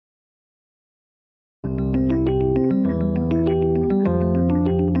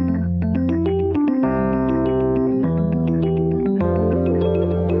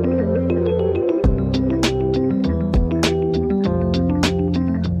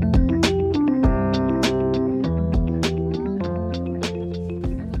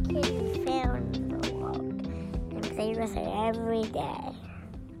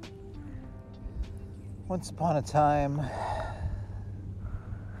Once upon a time,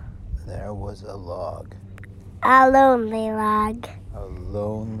 there was a log. A lonely log. A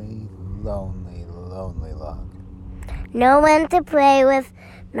lonely, lonely, lonely log. No one to play with,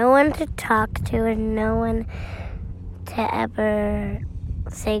 no one to talk to, and no one to ever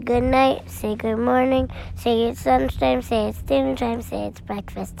say good night, say good morning, say it's lunchtime, say it's dinner time, say it's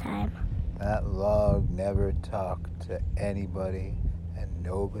breakfast time. That log never talked to anybody, and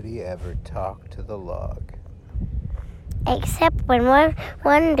nobody ever talked to the log. Except when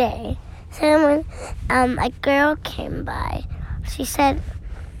one day, a girl came by. She said,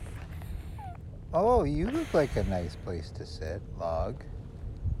 "Oh, you look like a nice place to sit, log."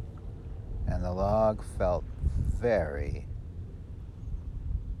 And the log felt very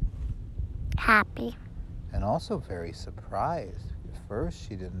happy. And also very surprised. At first,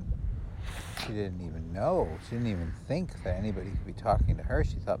 she didn't even know. She didn't even think that anybody could be talking to her.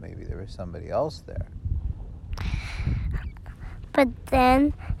 She thought maybe there was somebody else there. But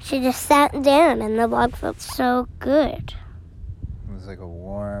then she just sat down and the log felt so good. It was like a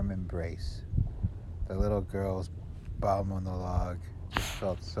warm embrace. The little girl's bum on the log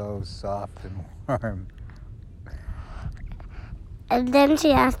felt so soft and warm. And then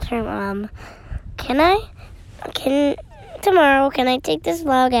she asked her mom, tomorrow can I take this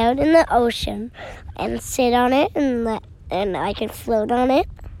log out in the ocean and sit on it and I can float on it?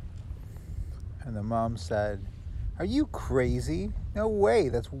 And the mom said, "Are you crazy? No way,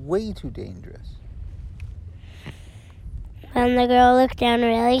 that's way too dangerous." And the girl looked down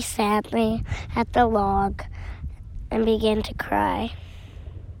really sadly at the log and began to cry.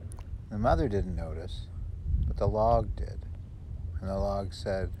 The mother didn't notice, but the log did. And the log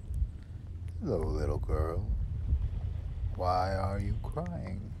said, "Hello, little girl. Why are you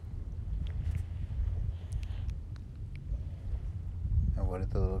crying?" And what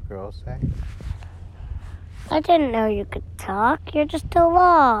did the little girl say? I didn't know you could talk. You're just a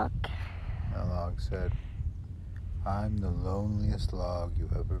log. The log said, "I'm the loneliest log you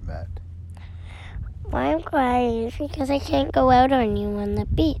ever met." Why I'm crying is because I can't go out on you on the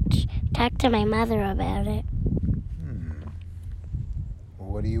beach. Talk to my mother about it. Well,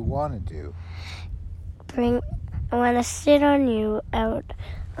 what do you want to do? I want to sit on you out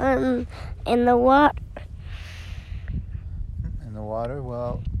in the water. In the water?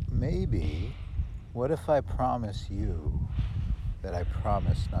 Well, maybe. What if I promise you that I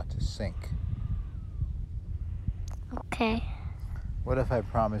promise not to sink? Okay. What if I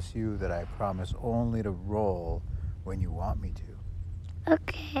promise you that I promise only to roll when you want me to?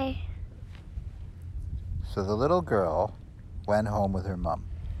 Okay. So the little girl went home with her mom.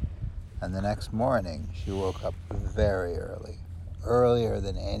 And the next morning, she woke up very early, earlier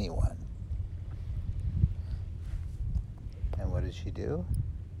than anyone. And what did she do?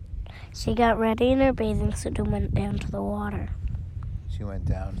 She got ready in her bathing suit and went down to the water. She went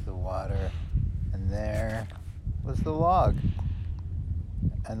down to the water, and there was the log.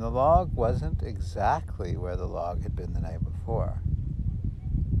 And the log wasn't exactly where the log had been the night before.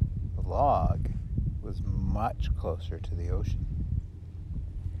 The log was much closer to the ocean.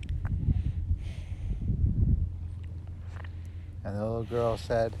 And the little girl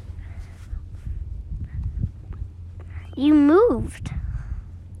said, "You moved."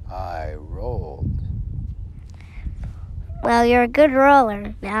 "I rolled." Well, you're a good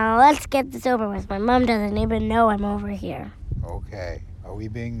roller. Now let's get this over with. My mom doesn't even know I'm over here. Okay. Are we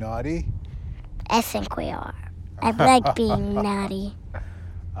being naughty? I think we are. I like being naughty.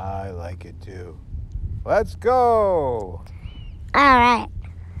 I like it too. Let's go! All right.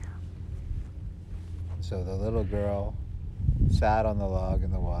 So the little girl sat on the log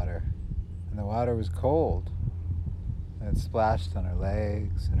in the water, and the water was cold. And it splashed on her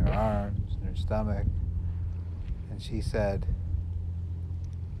legs and her arms and her stomach. And she said,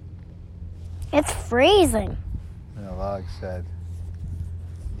 It's freezing. And the log said,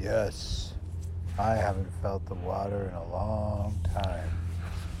 "Yes, I haven't felt the water in a long time,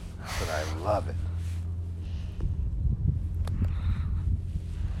 but I love it."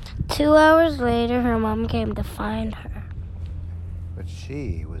 2 hours later, her mom came to find her. But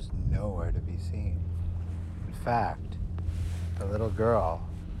she was nowhere to be seen. In fact, the little girl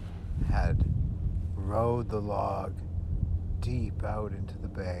had rowed the log deep out into the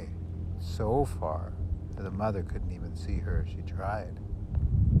bay, so far that the mother couldn't even see her if she tried.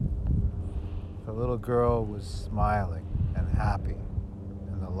 The little girl was smiling and happy,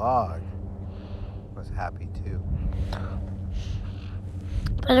 and the log was happy too.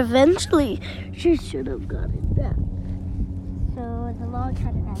 But eventually, she should have got it back. So the log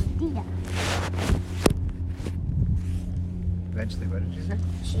had an idea. Eventually, what did you say?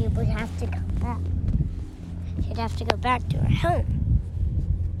 She would have to come back. she'd have to go back to her home.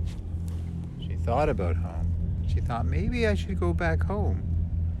 She thought about home. She thought, maybe I should go back home.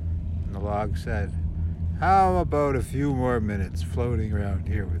 And the log said, how about a few more minutes floating around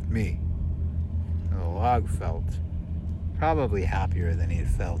here with me? And the log felt probably happier than he had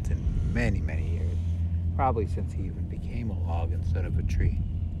felt in many, many years. Probably since he even became a log instead of a tree.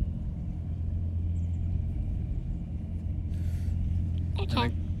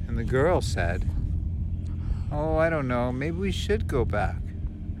 Okay. And the girl said, oh, I don't know, maybe we should go back.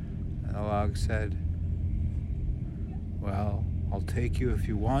 And the log said, well, I'll take you if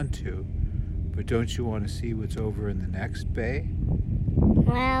you want to, but don't you want to see what's over in the next bay?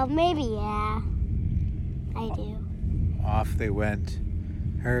 Well, maybe, yeah. I do. Off they went,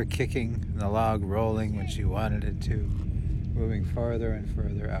 her kicking and the log rolling when she wanted it to, moving farther and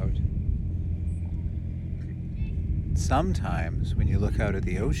further out. Sometimes when you look out at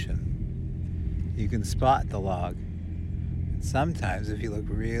the ocean, you can spot the log. And sometimes if you look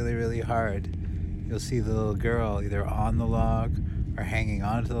really, really hard, you'll see the little girl either on the log or hanging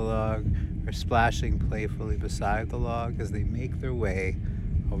onto the log or splashing playfully beside the log as they make their way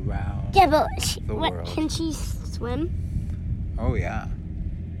around Yeah, but the world. Can she swim? Oh yeah,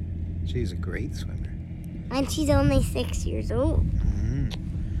 she's a great swimmer. And she's only 6 years old.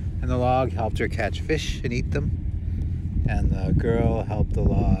 And the log helped her catch fish and eat them. And the girl helped the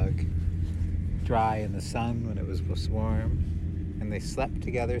log dry in the sun when it was warm. And they slept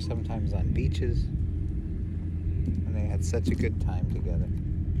together, sometimes on beaches. And they had such a good time together.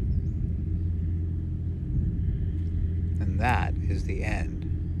 And that is the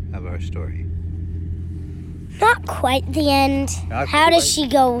end of our story. Not quite the end. Not How quite. does she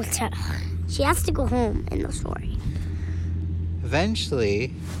go to... She has to go home in the story.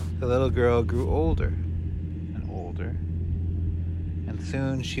 Eventually, the little girl grew older and older. And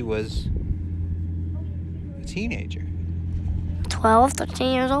soon she was a teenager. 12,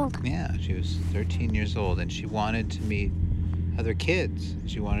 13 years old. Yeah, she was 13 years old, and she wanted to meet other kids.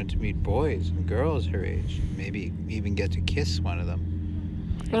 She wanted to meet boys and girls her age, maybe even get to kiss one of them.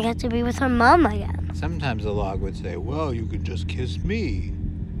 I got to be with her mom again. Sometimes the log would say, well, you can just kiss me.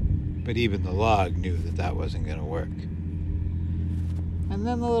 But even the log knew that that wasn't going to work. And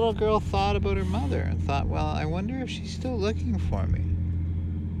then the little girl thought about her mother and thought, well, I wonder if she's still looking for me.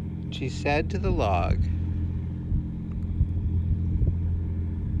 She said to the log,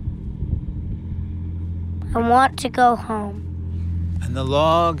 I want to go home. and the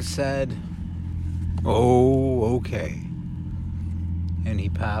log said, oh, okay. And he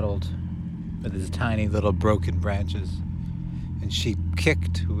paddled with his tiny little broken branches. And she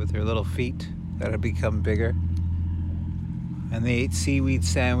kicked with her little feet that had become bigger. And they ate seaweed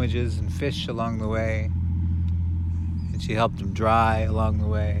sandwiches and fish along the way. And she helped him dry along the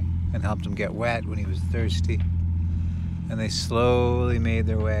way and helped him get wet when he was thirsty. And they slowly made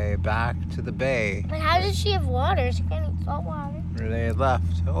their way back to the bay But how does she have water? She can't eat salt water. where they had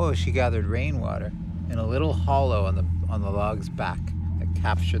left. Oh, she gathered rainwater in a little hollow on the log's back that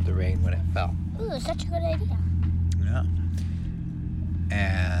captured the rain when it fell. Ooh, such a good idea. Yeah.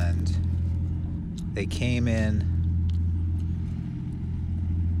 And they came in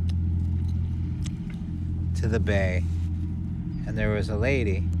to the bay, and there was a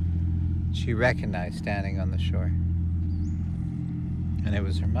lady she recognized standing on the shore. And it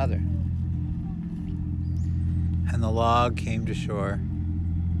was her mother. And the log came to shore,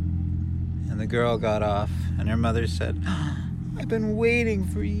 and the girl got off, and her mother said, I've been waiting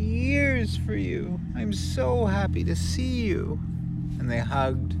for years for you. I'm so happy to see you. And they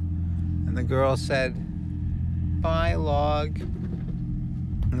hugged, and the girl said, bye, log.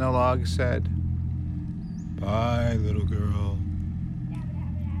 And the log said, bye, little girl.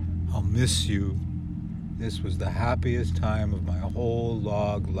 I'll miss you. This was the happiest time of my whole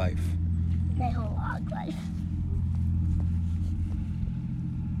log life. My whole log life.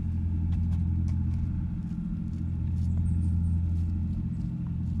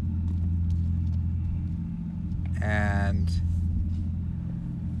 And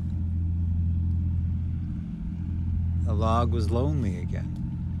the log was lonely again.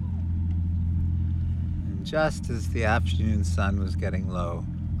 And just as the afternoon sun was getting low,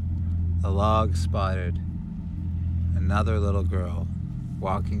 the log spotted another little girl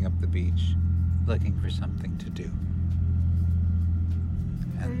walking up the beach looking for something to do.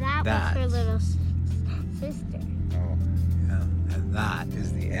 And that was her little sister. Oh, yeah. And that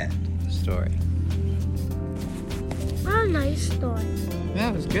is the end of the story. What a nice story. Yeah,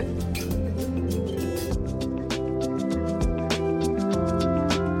 it was good.